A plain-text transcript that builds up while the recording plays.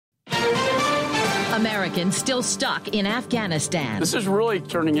Americans still stuck in Afghanistan. This is really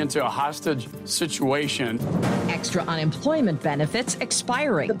turning into a hostage situation. Extra unemployment benefits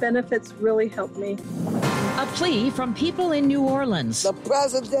expiring. The benefits really helped me. A plea from people in New Orleans. The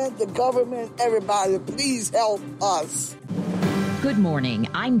president, the government, everybody, please help us. Good morning.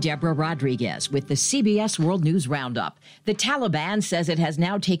 I'm Deborah Rodriguez with the CBS World News Roundup. The Taliban says it has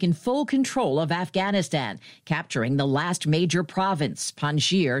now taken full control of Afghanistan, capturing the last major province,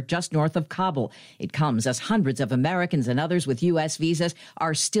 Panjshir, just north of Kabul. It comes as hundreds of Americans and others with U.S. visas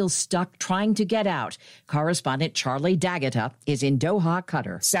are still stuck trying to get out. Correspondent Charlie D'Agata is in Doha,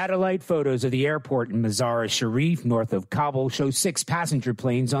 Qatar. Satellite photos of the airport in Mazar-e-Sharif, north of Kabul, show 6 passenger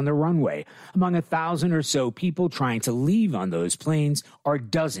planes on the runway. Among 1,000 or so people trying to leave on those planes are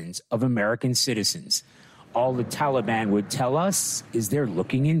dozens of American citizens. All the Taliban would tell us is they're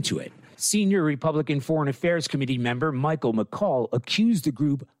looking into it. Senior Republican Foreign Affairs Committee member Michael McCall accused the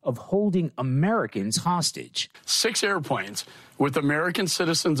group of holding Americans hostage. 6 airplanes with American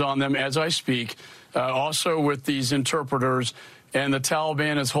citizens on them as I speak, also with these interpreters, and the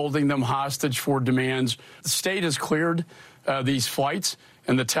Taliban is holding them hostage for demands. The state has cleared these flights,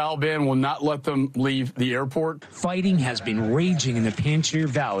 and the Taliban will not let them leave the airport. Fighting has been raging in the Panjshir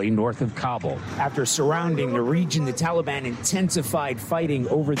Valley north of Kabul. After surrounding the region, the Taliban intensified fighting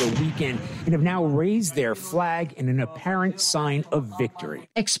over the weekend and have now raised their flag in an apparent sign of victory.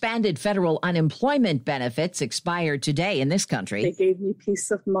 Expanded federal unemployment benefits expired today in this country. They gave me peace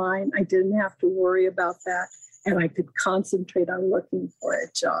of mind. I didn't have to worry about that, and I could concentrate on looking for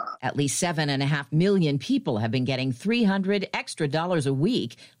a job. At least 7.5 million people have been getting $300 extra a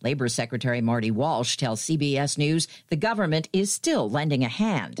week. Labor Secretary Marty Walsh tells CBS News the government is still lending a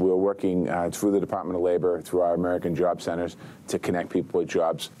hand. We're working through the Department of Labor, through our American Job Centers, to connect people with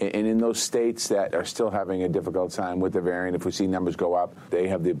jobs. And in those states that are still having a difficult time with the variant, if we see numbers go up, they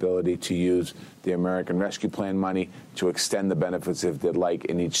have the ability to use the American Rescue Plan money to extend the benefits if they'd like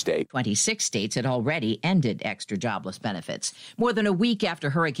in each state. 26 states had already ended extra jobless benefits. More than a week after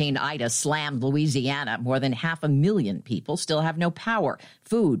Hurricane Ida slammed Louisiana, more than 500,000 people still have no power.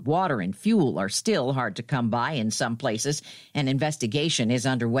 Food, water, and fuel are still hard to come by in some places. An investigation is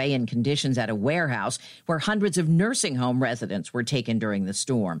underway in conditions at a warehouse where hundreds of nursing home residents were taken during the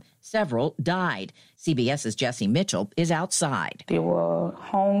storm. Several died. CBS's Jesse Mitchell is outside. They were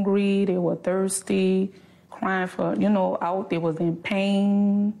hungry, they were thirsty, crying for, out. They was in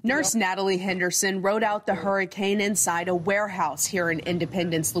pain. Nurse Natalie Henderson rode out the hurricane inside a warehouse here in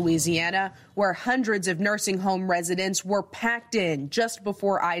Independence, Louisiana, where hundreds of nursing home residents were packed in just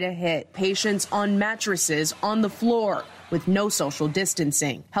before Ida hit. Patients on mattresses on the floor with no social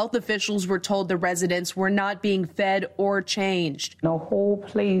distancing. Health officials were told the residents were not being fed or changed. The whole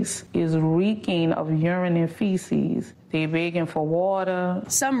place is reeking of urine and feces. They're begging for water.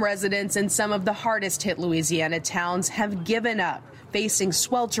 Some residents in some of the hardest hit Louisiana towns have given up. Facing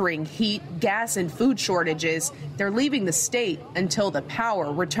sweltering heat, gas, and food shortages, they're leaving the state until the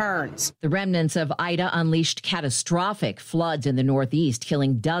power returns. The remnants of Ida unleashed catastrophic floods in the Northeast,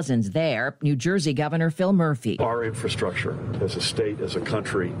 killing dozens there. New Jersey Governor Phil Murphy. Our infrastructure as a state, as a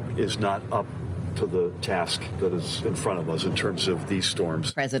country, is not up to the task that is in front of us in terms of these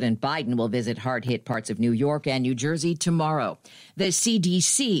storms. President Biden will visit hard-hit parts of New York and New Jersey tomorrow. The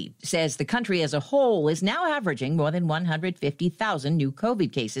CDC says the country as a whole is now averaging more than 150,000 new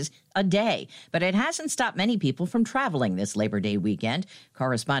COVID cases a day, but it hasn't stopped many people from traveling this Labor Day weekend.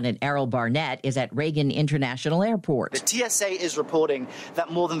 Correspondent Errol Barnett is at Reagan International Airport. The TSA is reporting that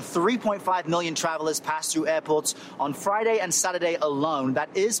more than 3.5 million travelers passed through airports on Friday and Saturday alone. That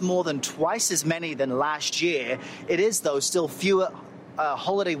is more than twice as many than last year. It is, though, still fewer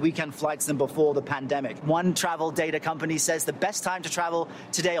holiday weekend flights than before the pandemic. One travel data company says the best time to travel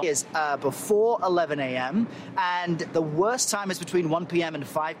today is before 11 a.m. and the worst time is between 1 p.m. and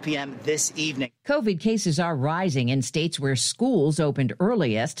 5 p.m. this evening. COVID cases are rising in states where schools opened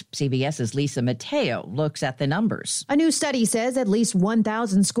earliest. CBS's Lisa Mateo looks at the numbers. A new study says at least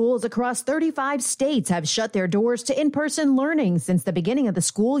 1,000 schools across 35 states have shut their doors to in-person learning since the beginning of the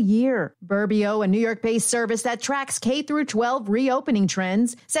school year. Burbio, a New York-based service that tracks K-12 reopening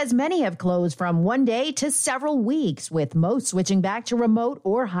trends, says many have closed from 1 day to several weeks, with most switching back to remote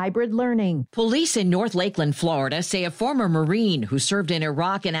or hybrid learning. Police in North Lakeland, Florida, say a former Marine who served in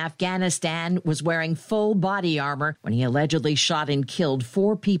Iraq and Afghanistan was wearing full body armor when he allegedly shot and killed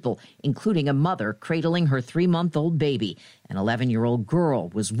 4 people, including a mother cradling her 3-month-old baby. An 11-year-old girl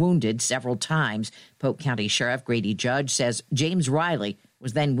was wounded several times. Polk County Sheriff Grady Judge says James Riley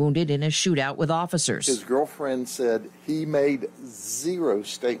was then wounded in a shootout with officers. His girlfriend said he made 0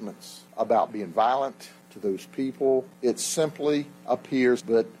 statements about being violent to those people. It simply appears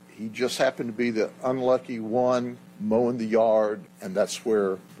that He just happened to be the unlucky one mowing the yard, and that's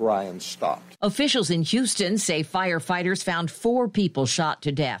where Brian stopped. Officials in Houston say firefighters found 4 people shot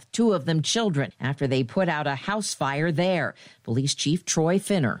to death, 2 of them children, after they put out a house fire there. Police Chief Troy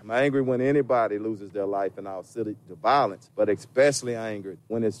Finner. I'm angry when anybody loses their life in our city to violence, but especially angry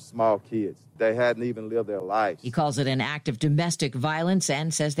when it's small kids. They hadn't even lived their lives. He calls it an act of domestic violence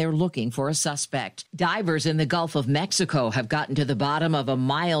and says they're looking for a suspect. Divers in the Gulf of Mexico have gotten to the bottom of a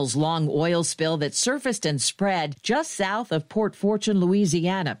miles-long oil spill that surfaced and spread just south of Port Fortune,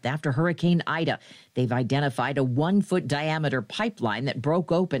 Louisiana, after Hurricane Ida. They've identified a 1-foot diameter pipeline that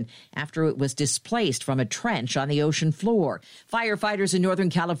broke open after it was displaced from a trench on the ocean floor. Firefighters in Northern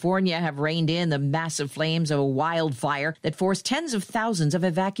California have reined in the massive flames of a wildfire that forced tens of thousands of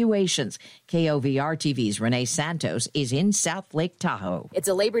evacuations. KOVR TV's Renee Santos is in South Lake Tahoe. It's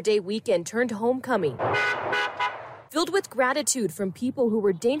a Labor Day weekend turned homecoming, filled with gratitude from people who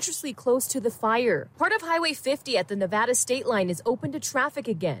were dangerously close to the fire. Part of Highway 50 at the Nevada state line is open to traffic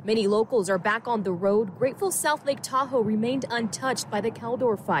again. Many locals are back on the road. Grateful South Lake Tahoe remained untouched by the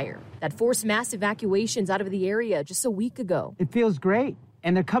Caldor fire that forced mass evacuations out of the area just a week ago. It feels great.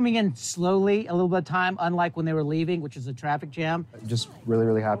 And they're coming in slowly, a little bit of time, unlike when they were leaving, which is a traffic jam. Just really,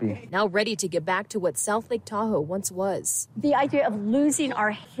 really happy. Now ready to get back to what South Lake Tahoe once was. The idea of losing our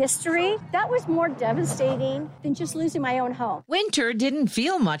history, that was more devastating than just losing my own home. Winter didn't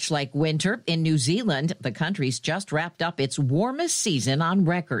feel much like winter. In New Zealand, the country's just wrapped up its warmest season on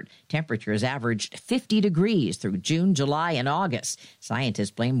record. Temperatures averaged 50 degrees through June, July, and August.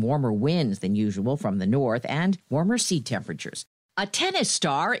 Scientists blame warmer winds than usual from the north and warmer sea temperatures. A tennis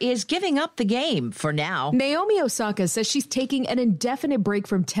star is giving up the game for now. Naomi Osaka says she's taking an indefinite break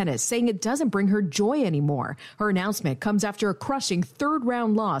from tennis, saying it doesn't bring her joy anymore. Her announcement comes after a crushing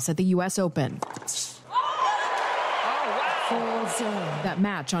third-round loss at the U.S. Open. That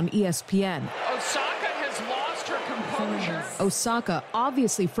match on ESPN. Osaka has lost her composure. Osaka,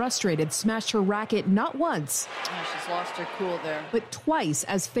 obviously frustrated, smashed her racket not once, she's lost her cool there, but twice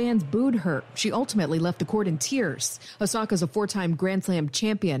as fans booed her. She ultimately left the court in tears. Osaka's a 4-time Grand Slam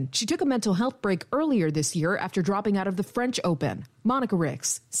champion. She took a mental health break earlier this year after dropping out of the French Open. Monica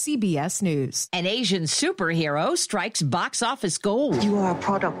Ricks, CBS News. An Asian superhero strikes box office gold. You are a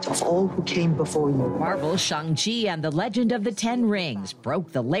product of all who came before you. Marvel's Shang-Chi and the Legend of the Ten Rings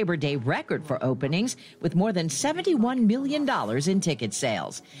broke the Labor Day record for openings with more than $71 million in ticket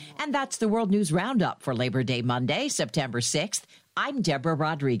sales. And that's the World News Roundup for Labor Day Monday, September 6th. I'm Deborah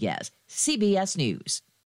Rodriguez, CBS News.